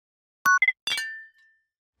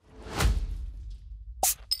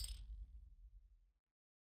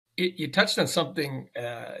You touched on something,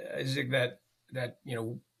 Isaac, that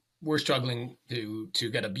we're struggling to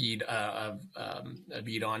get a beat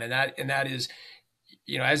on, and that is,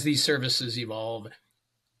 as these services evolve,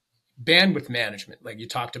 bandwidth management, like you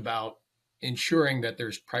talked about, ensuring that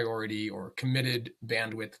there's priority or committed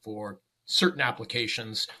bandwidth for certain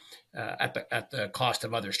applications at the cost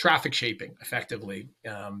of others, traffic shaping effectively,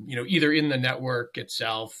 either in the network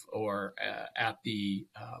itself or at the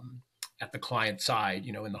client side,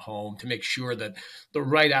 in the home, to make sure that the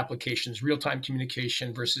right applications, real-time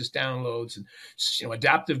communication versus downloads, and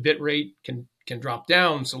adaptive bit rate can drop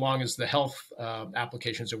down so long as the health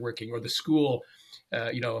applications are working, or the school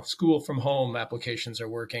from home applications are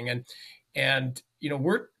working, and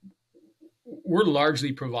we're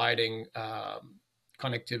largely providing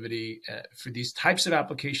connectivity for these types of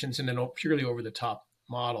applications in a purely over-the-top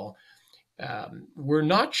model. We're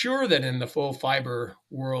not sure that in the full fiber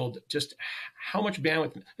world, just how much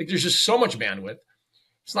bandwidth, like there's just so much bandwidth.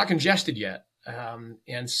 It's not congested yet.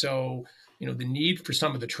 And so, the need for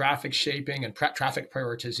some of the traffic shaping and traffic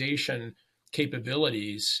prioritization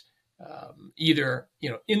capabilities, either,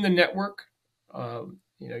 in the network,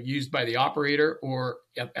 used by the operator, or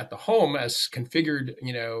at the home as configured,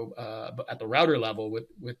 at the router level with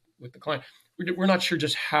the client. We're not sure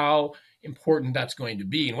just how important that's going to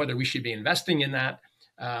be, and whether we should be investing in that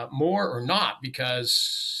more or not,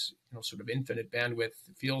 because sort of infinite bandwidth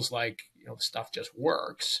feels like the stuff just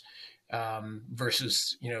works,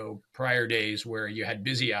 versus prior days where you had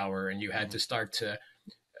busy hour and you had to start to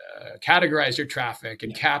categorize your traffic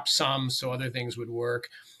and cap some so other things would work.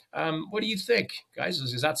 What do you think, guys?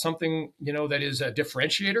 Is that something that is a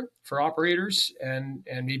differentiator for operators and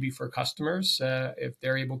maybe for customers if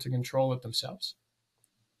they're able to control it themselves?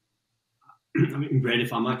 I mean, Brad,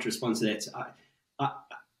 if I might respond to that,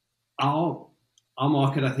 our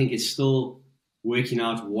market, I think, is still working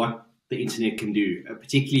out what the internet can do,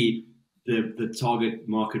 particularly the target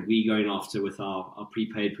market we're going after with our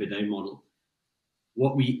prepaid per day model.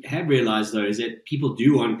 What we have realized, though, is that people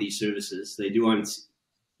do want these services. They do want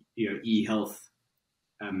e-health,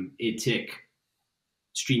 ed-tech,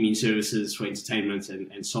 streaming services for entertainment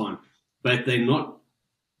and so on. But they're not,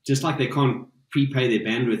 just like they can't prepay their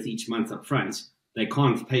bandwidth each month up front, they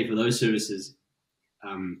can't pay for those services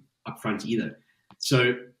up front either.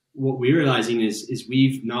 So what we're realizing is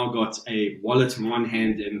we've now got a wallet on one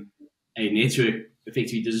hand and a network,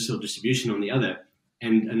 effectively digital distribution, on the other.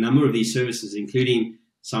 And a number of these services, including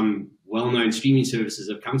some well-known streaming services,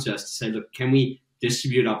 have come to us to say, look, can we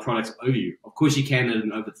distribute our products over you? Of course you can at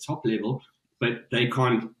an over-the-top level, but they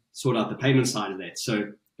can't sort out the payment side of that.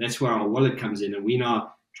 So that's where our wallet comes in. And we're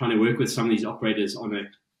now trying to work with some of these operators on a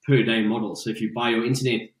per-day model. So if you buy your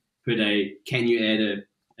internet per day, can you add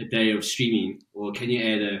a day of streaming? Or can you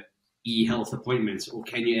add a e-health appointment? Or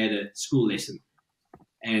can you add a school lesson?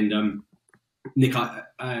 And Nick, I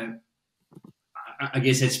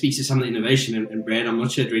guess that speaks to some of the innovation. And Brad, I'm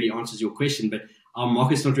not sure it really answers your question, but our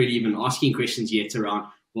market's not really even asking questions yet around,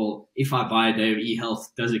 well, if I buy a day of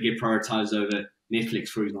e-health, does it get prioritized over Netflix,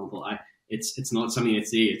 for example? It's not something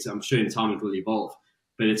that's there. I'm sure in time it will evolve,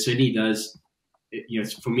 but it certainly does.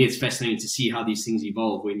 For me, it's fascinating to see how these things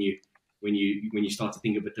evolve when you start to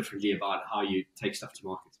think a bit differently about how you take stuff to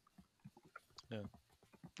market. Yeah.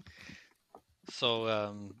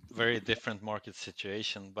 So very different market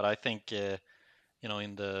situation, but I think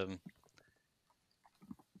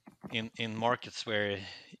in markets where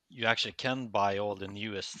you actually can buy all the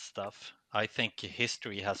newest stuff, I think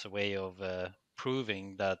history has a way of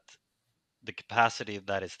proving that the capacity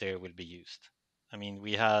that is there will be used. I mean,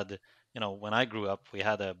 we had, when I grew up, we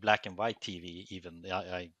had a black and white TV. Even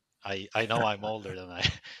I know I'm older than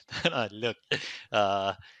I look.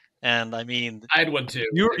 And I mean, I had one too.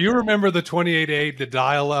 You remember the 28.8, the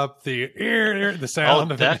dial up, the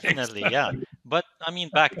sound. Oh, definitely, yeah. But I mean,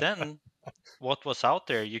 back then, what was out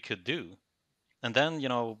there you could do, and then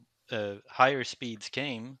higher speeds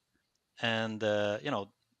came, and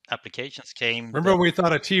applications came. Remember when we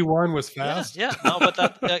thought a T1 was fast? Yeah. No, but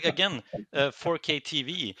that again, 4K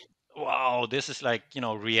TV. Wow, this is like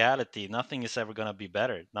reality. Nothing is ever gonna be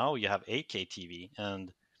better. Now you have 8K TV,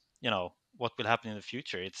 and what will happen in the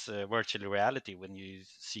future? It's virtual reality when you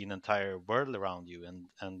see an entire world around you,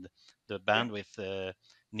 and the bandwidth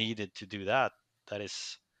needed to do that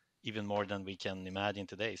is even more than we can imagine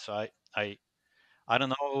today. So I don't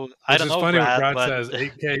know. I don't know. It's funny Brad, when Brad but says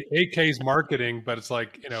 8K's marketing, but it's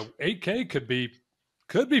like 8K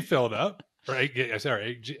could be filled up. Or 8 gig.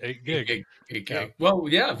 8K. Yeah. Well,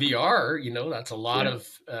 yeah, VR. That's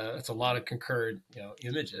a lot of concurrent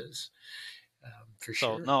images. For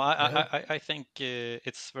So sure. no, Yeah. I think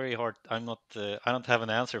it's very hard. I'm not. I don't have an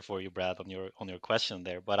answer for you, Brad, on your question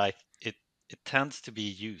there. But it tends to be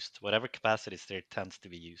used. Whatever capacity is there tends to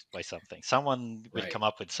be used by something. Someone will Right. come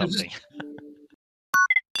up with So just something.